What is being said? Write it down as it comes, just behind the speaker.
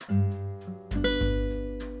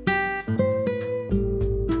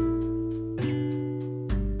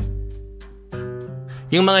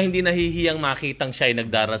Yung mga hindi nahihiyang makitang siya ay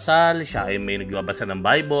nagdarasal, siya ay may nagbabasa ng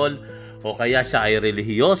Bible, o kaya siya ay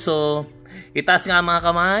relihiyoso. Itaas nga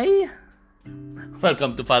mga kamay.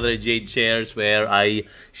 Welcome to Father Jade Shares, where I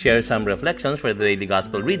share some reflections for the daily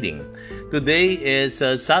gospel reading. Today is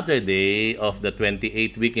Saturday of the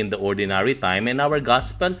 28th week in the ordinary time, and our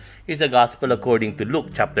gospel is the gospel according to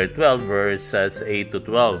Luke chapter 12, verses 8 to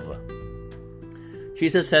 12.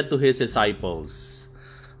 Jesus said to his disciples,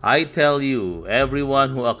 I tell you, everyone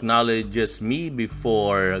who acknowledges me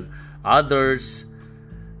before others,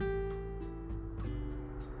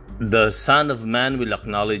 the Son of Man will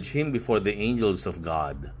acknowledge him before the angels of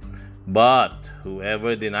God. But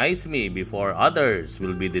whoever denies me before others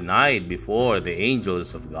will be denied before the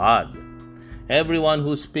angels of God. Everyone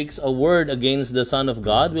who speaks a word against the Son of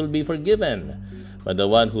God will be forgiven, but the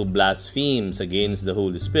one who blasphemes against the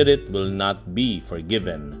Holy Spirit will not be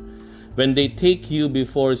forgiven. When they take you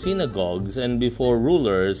before synagogues and before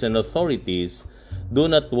rulers and authorities,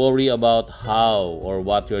 do not worry about how or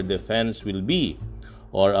what your defense will be,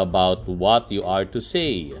 or about what you are to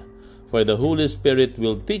say, for the Holy Spirit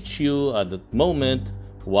will teach you at that moment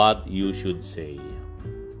what you should say.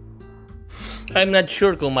 I'm not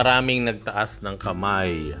sure kung maraming nagtaas ng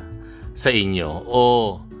kamay sa inyo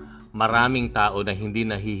o maraming tao na hindi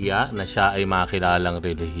nahihiya na siya ay makilalang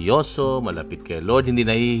relihiyoso, malapit kay Lord, hindi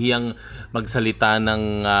nahihiyang magsalita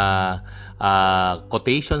ng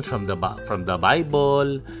quotations from the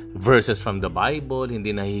Bible, verses from the Bible,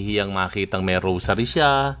 hindi nahihiyang makitang may rosary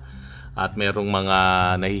siya, at merong mga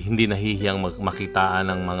hindi nahihiyang makitaan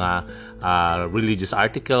ng mga religious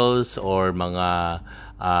articles or mga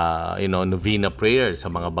novena prayers sa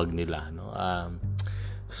mga bag nila, no?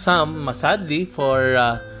 Some sadly for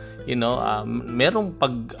merong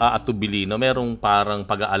pag-aatubili, no, merong parang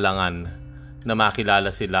pag-aalangan na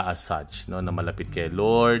makilala sila as such, no, na malapit kay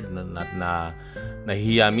Lord, na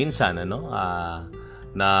nahihiya minsan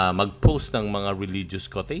na mag-post ng mga religious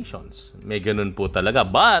quotations. May ganun po talaga.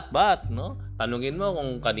 But no, tanungin mo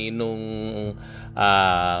kung kaninong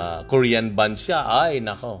Korean band siya, ay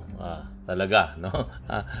nako, talaga, no?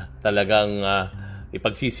 Talagang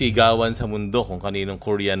ipagsisigawan sa mundo kung kaninong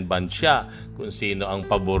Korean band siya, kung sino ang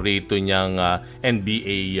paborito niyang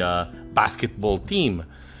NBA basketball team.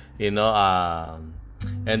 And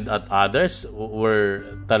at others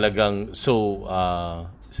were talagang so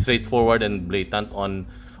straightforward and blatant on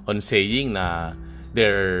saying na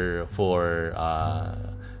therefore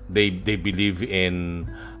they believe in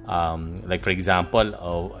like for example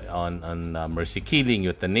on mercy killing,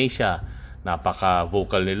 euthanasia. Napaka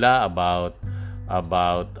vocal nila about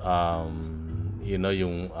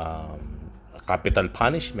yung capital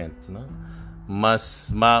punishment, no?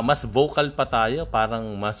 Mas vocal pa tayo, parang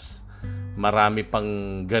mas marami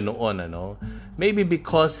pang ganoon, ano. Maybe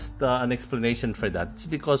because an explanation for that,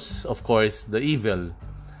 it's because of course the evil,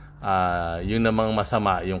 yung namang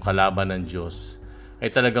masama, yung kalaban ng Diyos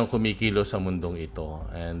ay talagang kumikilo sa mundong ito,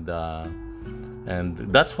 and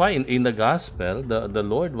that's why in the gospel the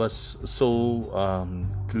Lord was so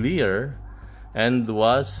clear and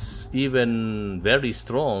was even very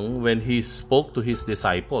strong when He spoke to His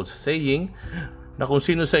disciples, saying na kung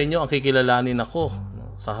sino sa inyo ang kikilalanin ako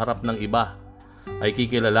sa harap ng iba, ay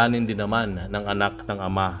kikilalanin din naman ng anak ng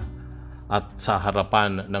Ama at sa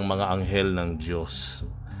harapan ng mga anghel ng Diyos.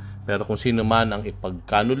 Pero kung sino man ang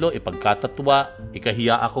ipagkanulo, ipagkatatwa,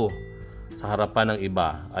 ikahiya ako sa harapan ng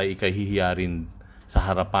iba, ay ikahihiya rin sa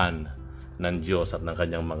harapan ng Diyos at ng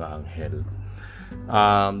kanyang mga anghel.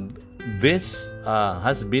 This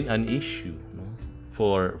has been an issue, no?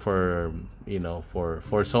 for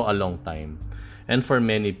so a long time, and for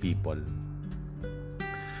many people.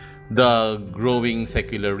 The growing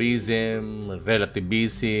secularism,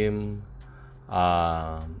 relativism,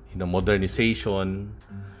 modernization,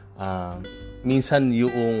 minsan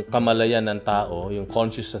yung kamalayan ng tao, yung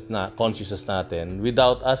consciousness natin,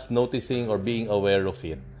 without us noticing or being aware of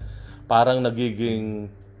it, parang nagiging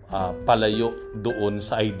palayo doon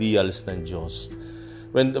sa ideals ng Diyos.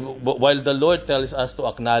 While the Lord tells us to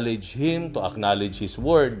acknowledge Him, to acknowledge His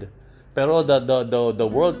Word, pero the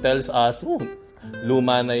world tells us,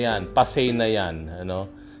 luma na yan, passé na yan,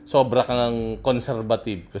 ano? Sobra kang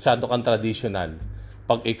conservative, masyado kang traditional.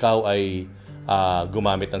 Pag ikaw ay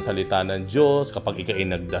gumamit ng salita ng Diyos, kapag ikaw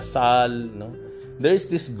ay nagdasal, no? There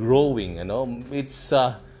is this growing, it's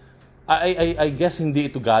I guess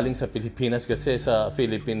hindi ito galing sa Pilipinas, kasi sa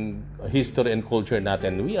Philippine history and culture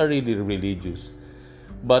natin, we are really religious.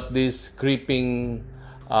 But this creeping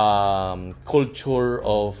culture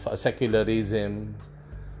of secularism,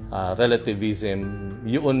 relativism,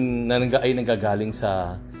 yun ay nanggagaling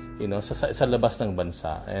sa sa labas ng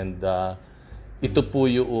bansa, and ito po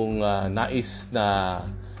yung nais na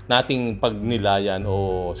nating pagnilayan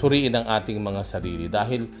o suriin ang ating mga sarili.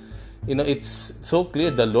 Dahil, it's so clear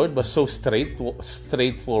the Lord was so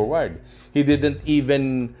straightforward. He didn't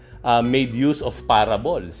even made use of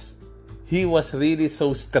parables. He was really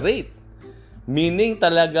so straight. Meaning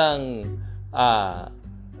talagang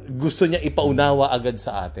gusto niya ipaunawa agad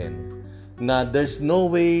sa atin na there's no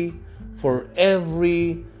way for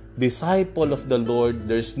every disciple of the Lord,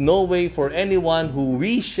 there's no way for anyone who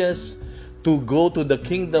wishes to go to the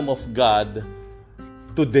kingdom of God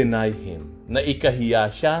to deny Him. Na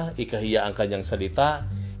ikahiya siya, ikahiya ang kanyang salita,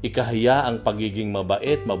 ikahiya ang pagiging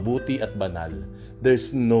mabait, mabuti at banal.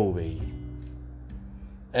 There's no way.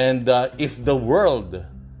 And if the world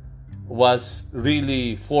was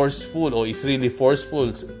really forceful or is really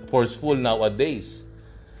forceful nowadays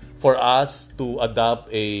for us to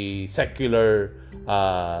adopt a secular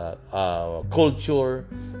culture,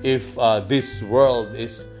 if this world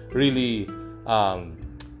is really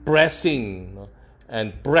pressing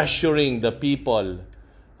and pressuring the people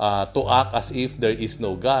to act as if there is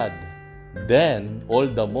no God, then all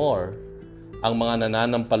the more ang mga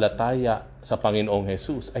nananampalataya sa Panginoong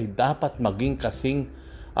Jesus ay dapat maging kasing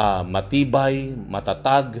matibay,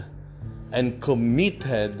 matatag, and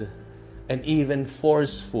committed, and even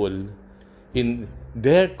forceful in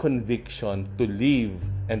their conviction to live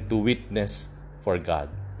and to witness for God.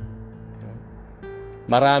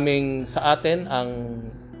 Maraming sa atin ang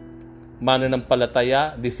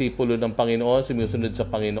mananampalataya, disipulo ng Panginoon, sumusunod sa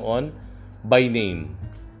Panginoon by name.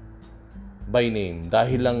 By name.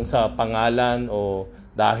 Dahil lang sa pangalan o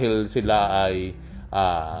dahil sila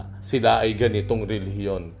ay ganitong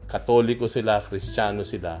relihiyon. Katoliko sila, Kristiyano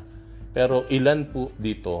sila. Pero ilan po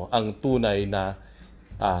dito ang tunay na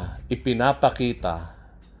ipinapakita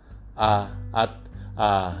at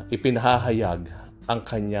ipinahahayag ang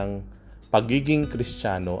kanyang pagiging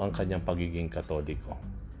Kristiyano, ang kanyang pagiging Katoliko.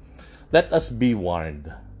 Let us be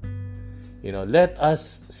warned. Let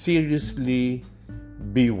us seriously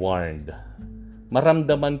be warned.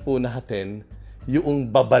 Maramdaman po natin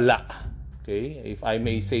yung babala. Okay? If I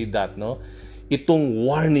may say that, no? Itong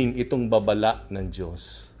warning, itong babala ng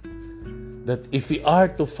Diyos. That if we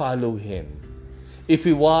are to follow Him, if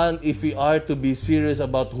we are to be serious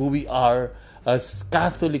about who we are as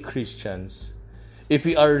Catholic Christians, if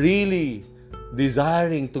we are really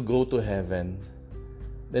desiring to go to heaven,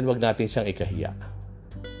 then wag natin siyang ikahiya.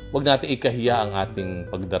 Wag natin ikahiya ang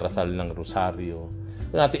ating pagdarasal ng rosaryo.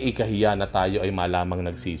 Huwag natin ikahiya na tayo ay malamang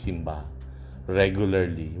nagsisimba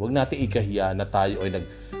regularly. Huwag natin ikahiya na tayo ay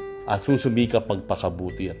susumikap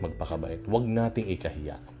magpakabuti at magpakabait. Huwag natin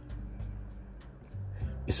ikahiya.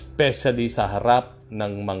 Especially sa harap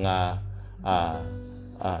ng mga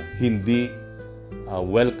hindi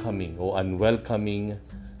welcoming o unwelcoming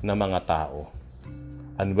na mga tao.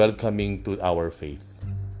 Unwelcoming to our faith.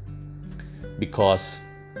 Because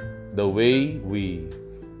the way we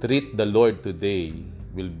treat the Lord today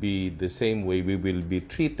will be the same way we will be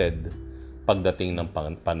treated pagdating ng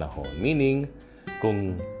panahon. Meaning,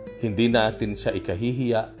 kung hindi natin siya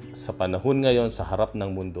ikahihiya sa panahon ngayon sa harap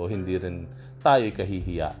ng mundo, hindi rin tayo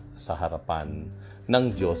ikahihiya sa harapan ng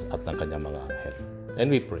Diyos at ng kanyang mga anghel.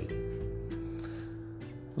 And we pray.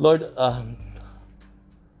 Lord,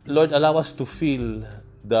 allow us to feel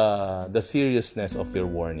the seriousness of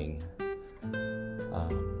your warning.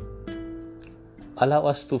 Allow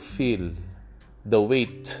us to feel the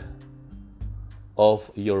weight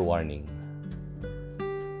of your warning.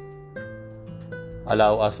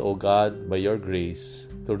 Allow us, O God, by your grace,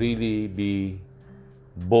 to really be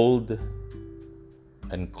bold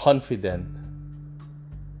and confident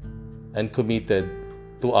and committed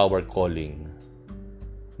to our calling.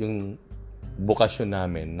 Yung bukasyon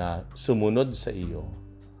namin na sumunod sa iyo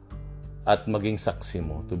at maging saksi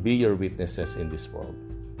mo, to be your witnesses in this world.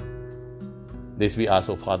 This we ask,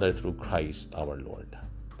 O Father, through Christ our Lord.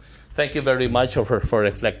 Thank you very much for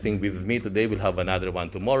reflecting with me today. We'll have another one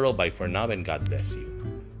tomorrow. Bye for now, and God bless you.